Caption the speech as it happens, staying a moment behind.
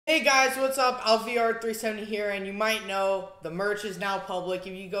Hey guys, what's up? AlVR370 here, and you might know the merch is now public.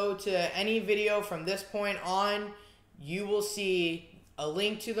 If you go to any video from this point on, you will see a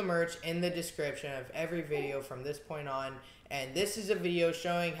link to the merch in the description of every video from this point on. And this is a video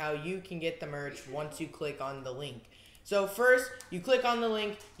showing how you can get the merch once you click on the link. So first, you click on the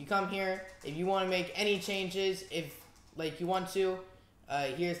link, you come here. If you want to make any changes, if like you want to,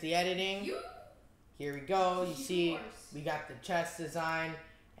 here's the editing. Here we go. You see, we got the chest design.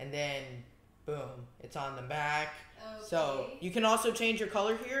 And then, boom, it's on the back. Okay. So you can also change your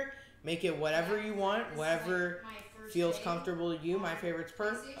color here. Make it whatever you want, whatever feels comfortable to you. My favorite's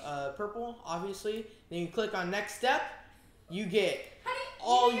purple, obviously. Then you click on next step. You get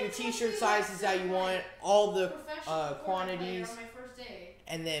all your t-shirt sizes that you want, all the quantities.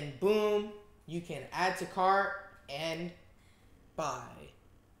 And then, boom, you can add to cart and buy.